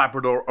wanting a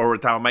Labrador or a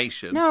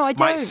Dalmatian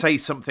might say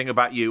something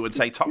about you and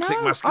say toxic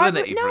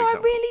masculinity, for example?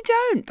 I really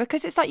don't,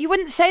 because it's like you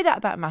wouldn't say that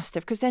about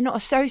Mastiff because they're not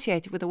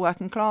associated with the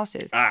working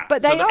classes.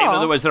 But they are. In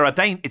other words,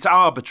 it's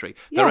arbitrary.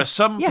 There are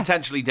some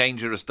potentially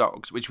dangerous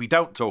dogs, which we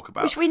don't talk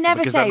about which we never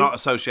because say, they're not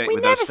associated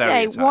with those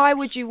stereotypes. We never say, why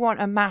would you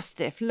want a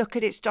Mastiff? Look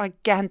at its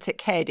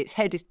gigantic head. Its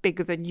head is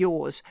bigger than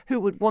yours. Who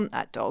would want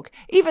that dog?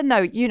 Even though,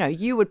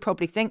 you would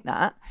probably think that.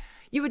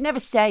 You would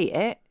never say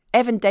it.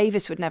 Evan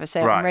Davis would never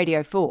say it on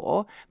Radio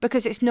 4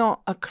 because it's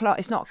not a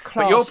class.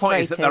 But your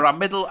point is that there are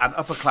middle and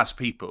upper class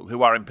people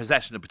who are in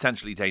possession of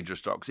potentially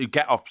dangerous dogs who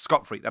get off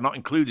scot-free. They're not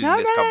included in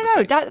this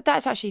conversation. No.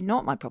 That's actually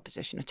not my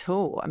proposition at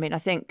all. I mean, I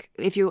think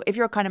if you're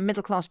a kind of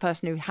middle class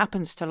person who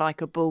happens to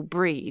like a bull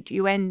breed,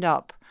 you end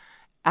up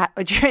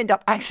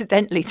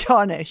accidentally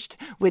tarnished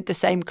with the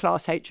same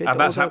class hatred. And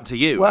that's happened to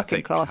you, I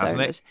think, hasn't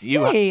owners. it?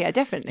 Yeah,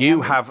 definitely.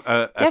 You have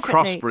a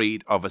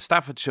crossbreed of a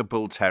Staffordshire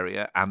Bull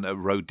Terrier and a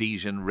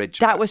Rhodesian Ridgeback.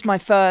 That was my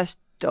first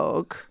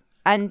dog.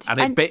 And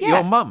it bit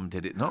your mum,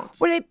 did it not?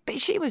 Well,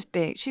 she was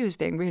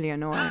being really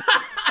annoying.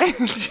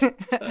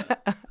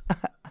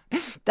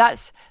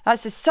 That's a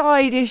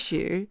side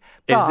issue.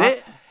 Is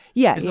it?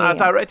 Yeah. Isn't that a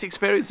direct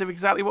experience of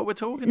exactly what we're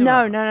talking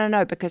about?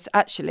 No. Because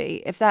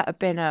actually, if that had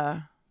been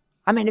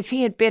if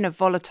he had been a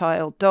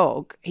volatile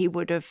dog,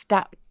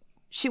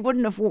 she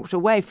wouldn't have walked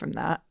away from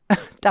that.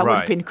 That would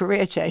have been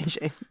career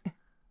changing.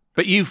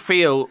 But you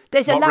feel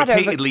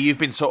repeatedly you've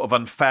been sort of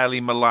unfairly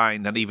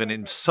maligned and even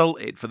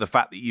insulted for the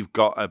fact that you've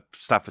got a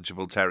Staffordshire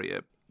Bull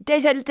Terrier.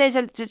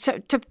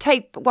 To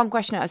take one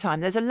question at a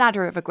time, there's a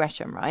ladder of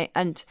aggression, right?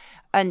 And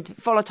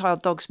volatile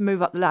dogs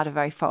move up the ladder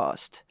very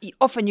fast.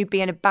 Often you'd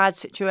be in a bad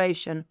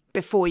situation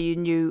before you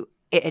knew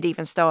it had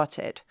even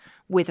started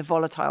with a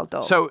volatile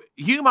dog. So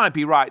you might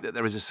be right that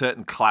there is a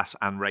certain class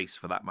and race,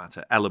 for that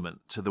matter, element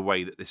to the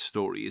way that this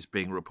story is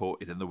being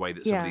reported and the way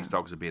that some of these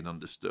dogs are being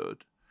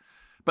understood.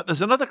 But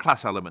there's another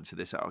class element to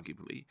this,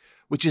 arguably,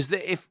 which is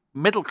that if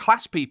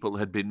middle-class people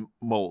had been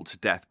mauled to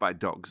death by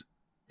dogs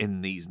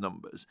in these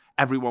numbers,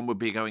 everyone would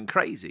be going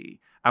crazy.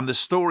 And the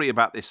story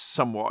about this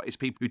somewhat is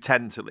people who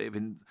tend to live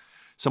in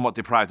somewhat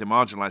deprived and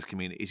marginalised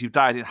communities who've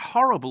died in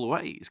horrible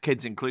ways,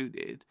 kids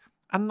included,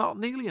 and not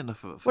nearly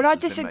enough of. Well, I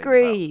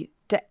disagree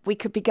that we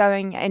could be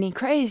going any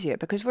crazier,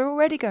 because we're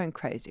already going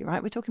crazy,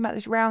 right? We're talking about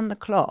this round the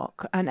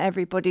clock, and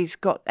everybody's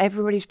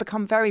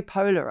become very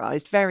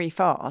polarised very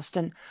fast,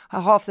 and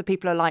half the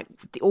people are like,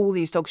 all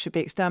these dogs should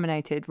be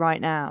exterminated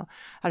right now,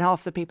 and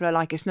half the people are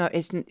like, it's not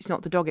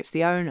the dog, it's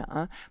the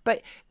owner.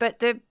 But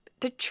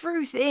the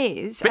truth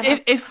is, I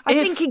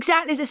think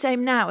exactly the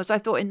same now as I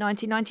thought in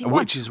 1991.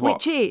 Which is what?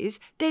 Which is,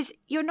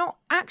 you're not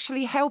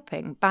actually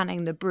helping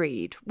banning the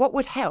breed. What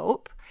would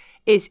help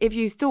is if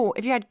you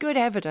had good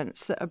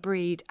evidence that a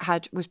breed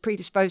was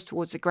predisposed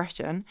towards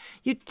aggression,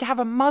 you'd have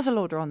a muzzle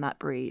order on that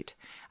breed.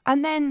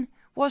 And then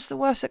what's the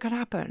worst that could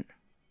happen?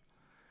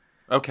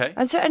 Okay.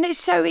 And it's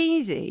so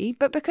easy,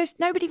 but because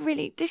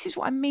this is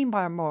what I mean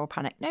by a moral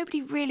panic.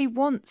 Nobody really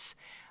wants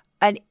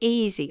an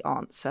easy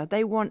answer.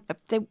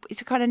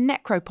 It's a kind of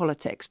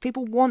necropolitics.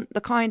 People want the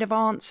kind of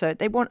answer.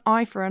 They want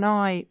eye for an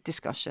eye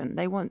discussion.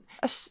 They want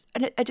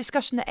a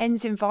discussion that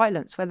ends in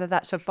violence, whether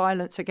that's a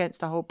violence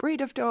against a whole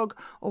breed of dog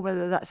or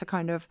whether that's a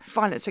kind of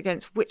violence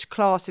against which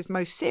class is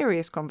most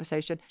serious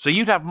conversation. So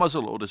you'd have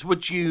muzzle orders.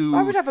 Would you?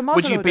 I would have a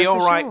muzzle order. Would you be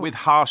all right sure. with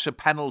harsher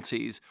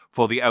penalties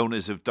for the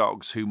owners of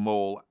dogs who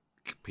maul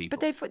people?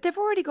 But they've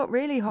already got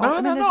really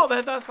hard. That's not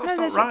right. That's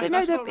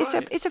not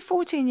right. It's a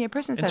 14-year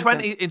prison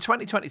sentence. In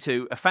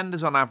 2022,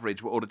 offenders on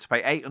average were ordered to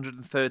pay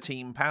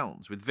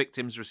 £813, with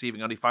victims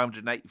receiving only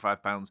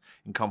 £585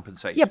 in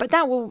compensation. Yeah, but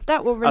that will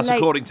relate. That's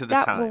according to the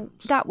Times.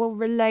 That will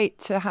relate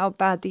to how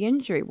bad the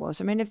injury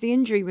was. I mean, if the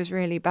injury was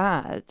really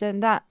bad,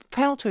 then that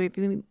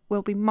penalty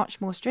will be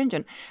much more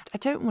stringent. I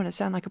don't want to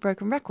sound like a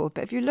broken record,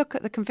 but if you look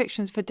at the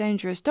convictions for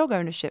dangerous dog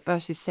ownership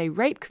versus, say,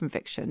 rape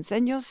convictions,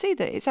 then you'll see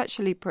that it's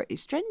actually pretty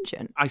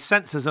stringent. I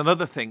sense there's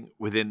another thing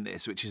within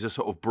this, which is a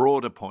sort of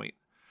broader point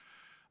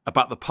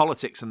about the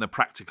politics and the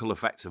practical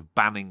effects of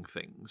banning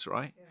things,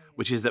 right? Yeah.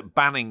 Which is that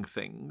banning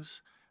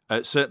things,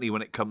 certainly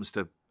when it comes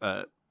to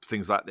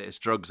things like this,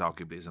 drugs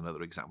arguably is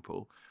another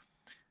example,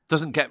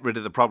 doesn't get rid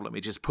of the problem.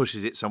 It just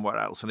pushes it somewhere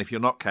else. And if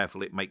you're not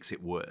careful, it makes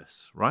it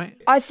worse,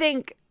 right? I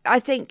think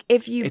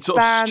if you it's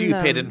sort of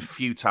stupid and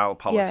futile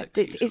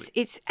politics. Yeah,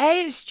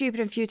 it's stupid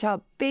and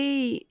futile.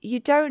 B, you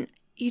don't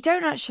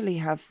actually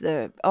have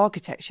the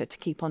architecture to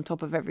keep on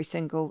top of every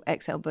single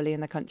XL bully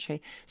in the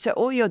country. So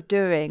all you're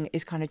doing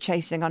is kind of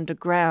chasing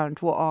underground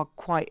what are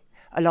quite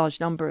a large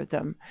number of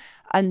them.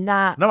 And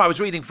that... No, I was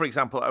reading, for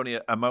example, only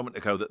a moment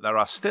ago that there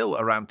are still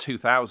around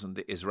 2,000,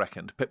 it is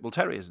reckoned, pit bull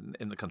terriers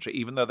in the country,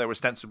 even though they were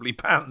ostensibly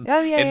banned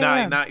in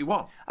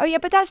 1991. Oh, yeah,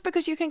 but that's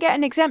because you can get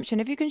an exemption.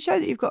 If you can show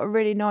that you've got a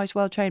really nice,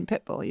 well-trained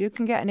pit bull, you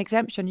can get an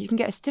exemption. You can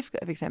get a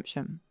certificate of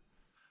exemption.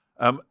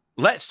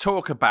 Let's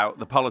talk about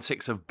the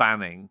politics of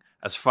banning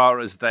as far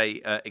as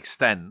they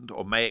extend,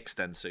 or may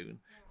extend soon,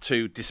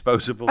 to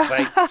disposable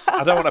vapes.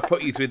 I don't want to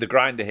put you through the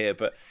grinder here,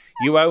 but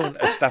you own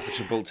a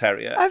Staffordshire Bull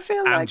Terrier,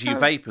 and you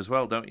vape as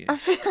well, don't you?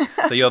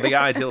 So you're the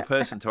ideal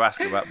person to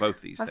ask about both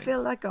these things. I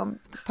feel like I'm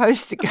the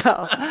poster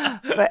girl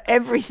for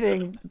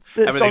everything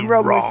that's gone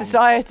wrong with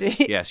society.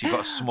 Yes, you've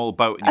got a small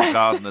boat in your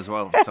garden as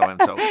well, so I'm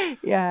told.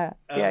 Yeah.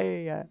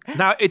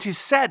 Now, it is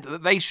said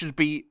that they should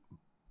be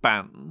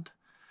banned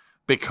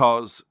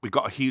because we've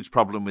got a huge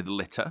problem with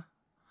litter,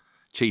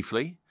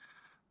 chiefly,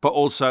 but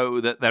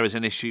also that there is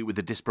an issue with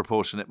the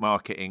disproportionate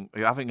marketing.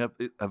 You're having a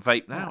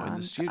vape now in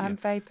the studio. I'm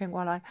vaping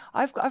while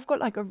I've got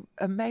like an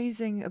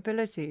amazing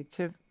ability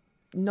to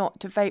not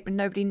to vape and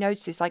nobody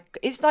notices. Like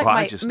it's like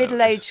my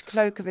middle-aged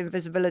cloak of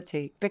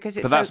invisibility because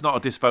it's. But that's not a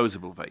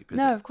disposable vape, is it?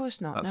 No, of course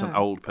not. That's an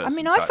old person. I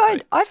mean,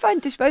 I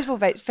find disposable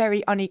vapes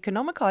very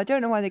uneconomical. I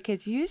don't know why the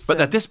kids use them. But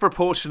they're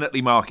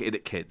disproportionately marketed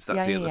at kids.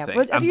 That's the other thing.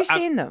 Well, have you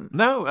seen them?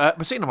 No,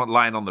 I've seen them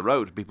lying on the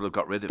road. People have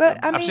got rid of them.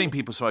 I've seen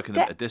people smoking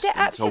them at a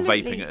distance or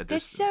vaping at a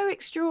distance. They're so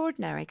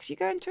extraordinary because you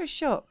go into a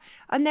shop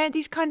and they're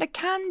these kind of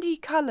candy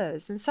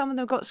colours and some of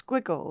them have got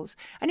squiggles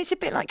and it's a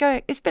bit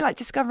like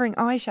discovering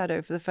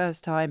eyeshadow for the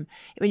first time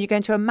when you go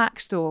into a Mac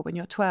store when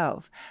you're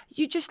 12.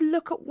 You just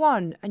look at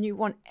one and you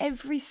want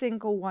every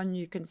single one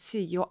you can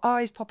see. Your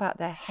eyes pop out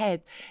their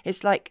head.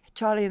 It's like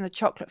Charlie and the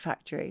Chocolate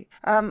Factory.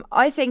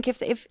 I think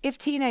if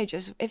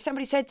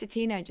somebody said to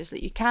teenagers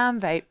that you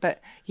can vape, but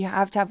you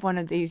have to have one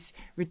of these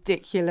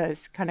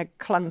ridiculous kind of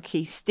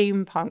clunky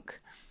steampunk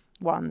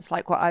ones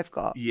like what I've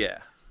got. Yeah.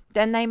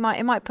 Then it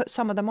might put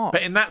some of them off.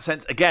 But in that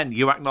sense, again,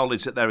 you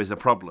acknowledge that there is a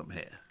problem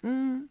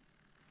here.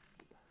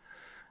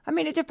 I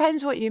mean, it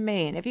depends what you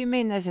mean. If you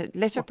mean there's a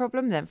litter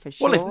problem, then for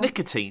sure. Well, if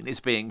nicotine is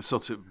being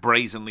sort of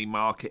brazenly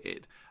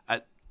marketed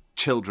at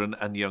children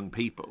and young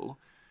people,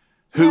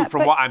 who,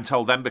 from what I'm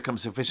told, then become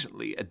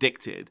sufficiently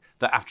addicted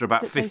that after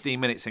about 15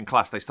 minutes in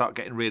class, they start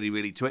getting really,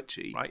 really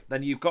twitchy, right?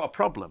 Then you've got a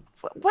problem.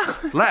 Well,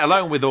 let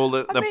alone with all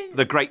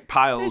the great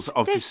piles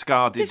of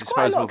discarded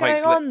disposable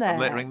vapes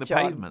littering the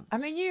pavement. I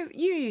mean, you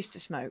used to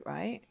smoke,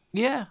 right?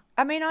 Yeah.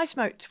 I mean, I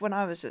smoked when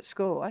I was at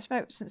school. I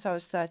smoked since I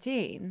was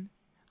 13.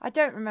 I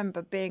don't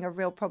remember being a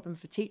real problem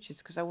for teachers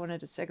because I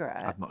wanted a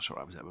cigarette. I'm not sure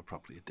I was ever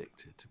properly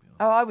addicted, to be honest.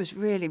 Oh, I was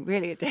really,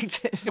 really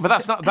addicted. Yeah, but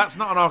that's not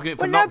an argument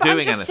for well, not no, but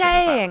doing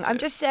anything. I'm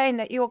just saying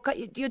that you're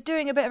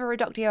doing a bit of a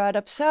reductio ad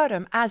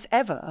absurdum as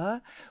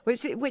ever,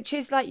 which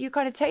is like you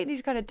kind of take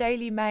these kind of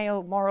Daily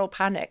Mail moral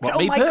panics. What, oh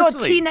me my personally?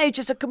 God,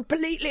 teenagers are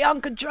completely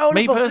uncontrollable.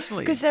 Me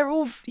personally, because they're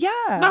all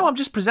No, I'm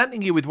just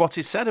presenting you with what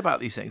is said about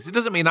these things. It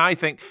doesn't mean I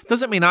think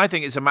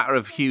it's a matter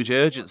of huge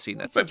urgency.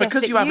 But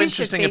because you have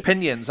interesting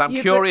opinions, I'm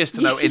curious to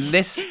know in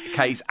this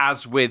case,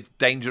 as with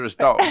dangerous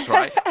dogs,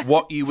 right,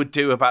 what you would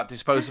do about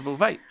disposable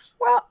vapes.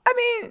 Well, I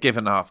mean,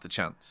 given half the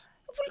chance.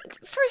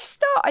 For a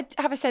start, I'd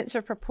have a sense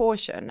of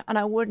proportion, and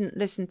I wouldn't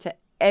listen to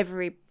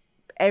everybody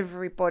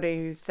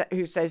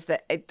who says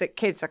that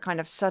kids are kind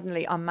of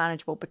suddenly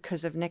unmanageable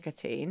because of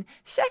nicotine.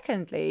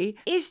 Secondly,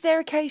 is there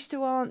a case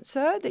to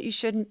answer that you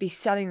shouldn't be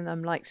selling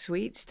them like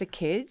sweets to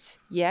kids?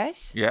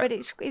 Yes, but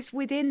it's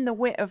within the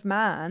wit of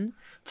man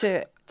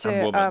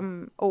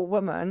or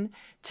woman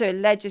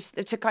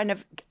to kind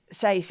of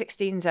say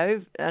 16's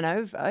over and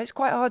over. It's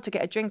quite hard to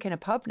get a drink in a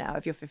pub now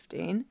if you're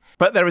 15.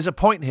 But there is a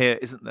point here,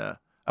 isn't there,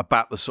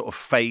 about the sort of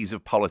phase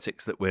of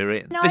politics that we're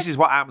in. This is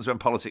what happens when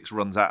politics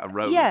runs out of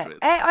road. Yeah, really.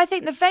 I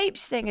think the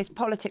vapes thing is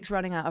politics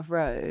running out of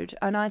road,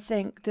 and I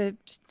think the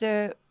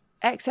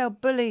XL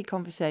bully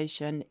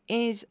conversation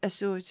is a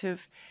sort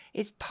of,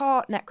 it's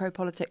part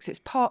necropolitics, it's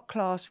part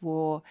class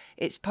war,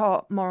 it's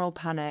part moral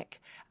panic,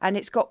 and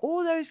it's got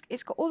all those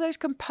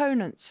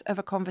components of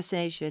a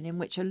conversation in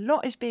which a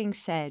lot is being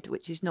said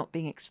which is not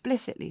being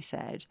explicitly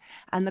said,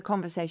 and the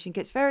conversation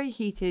gets very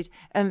heated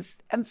and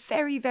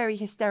very, very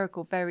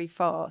hysterical very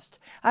fast.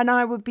 And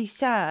I would be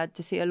sad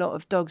to see a lot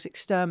of dogs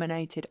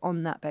exterminated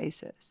on that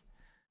basis.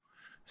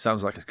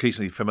 Sounds like a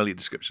increasingly familiar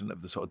description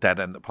of the sort of dead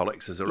end that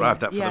politics has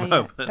arrived at for the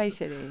moment.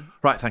 Basically.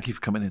 Right, thank you for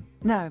coming in.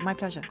 No, my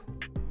pleasure.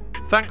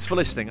 Thanks for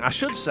listening. I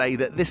should say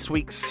that this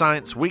week's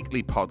Science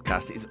Weekly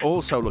podcast is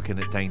also looking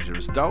at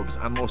dangerous dogs,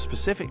 and more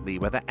specifically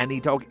whether any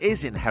dog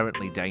is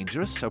inherently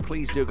dangerous, so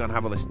please do go and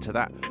have a listen to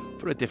that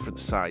for a different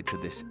side to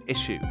this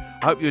issue.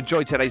 I hope you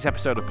enjoyed today's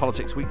episode of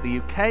Politics Weekly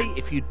UK.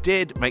 If you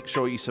did, make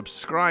sure you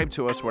subscribe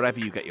to us wherever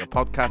you get your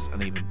podcasts,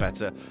 and even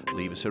better,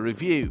 leave us a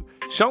review.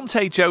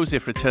 Shantae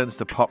Joseph returns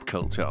to pop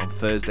culture on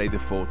Thursday the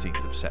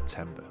 14th of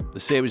September. The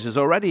series has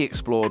already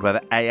explored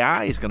whether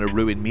AI is going to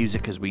ruin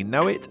music as we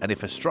know it, and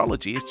if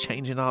astrology is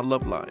changing our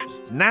love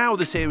lives. Now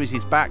the series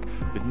is back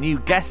with new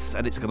guests,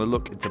 and it's going to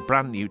look into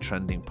brand new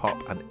trending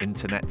pop and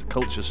internet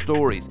culture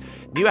stories.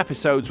 New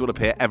episodes will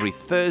appear every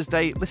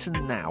Thursday. Listen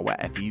now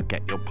wherever you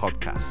get your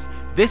podcasts.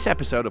 This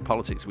episode of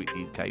Politics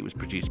Weekly UK was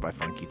produced by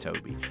Frankie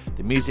Toby.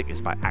 The music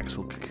is by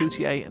Axel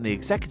Kacoutier, and the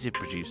executive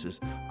producers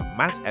are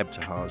Maz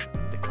Ebtehaj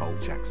and Nicole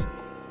Jackson.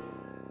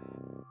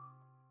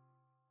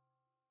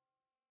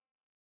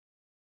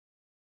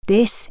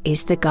 This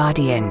is The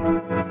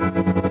Guardian.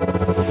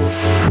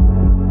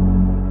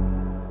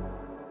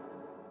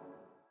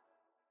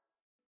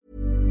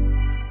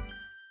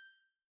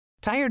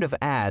 Tired of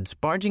ads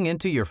barging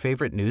into your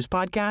favorite news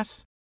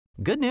podcasts?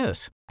 Good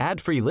news.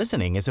 Ad-free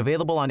listening is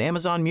available on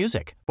Amazon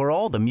Music for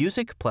all the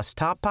music plus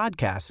top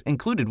podcasts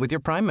included with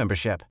your Prime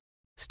membership.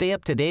 Stay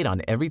up to date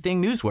on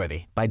everything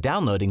newsworthy by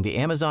downloading the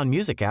Amazon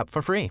Music app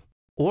for free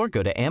or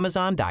go to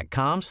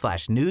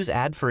amazon.com/news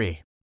ad free.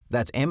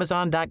 That's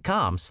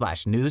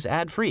amazon.com/news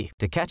ad free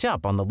to catch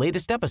up on the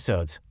latest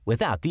episodes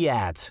without the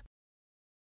ads.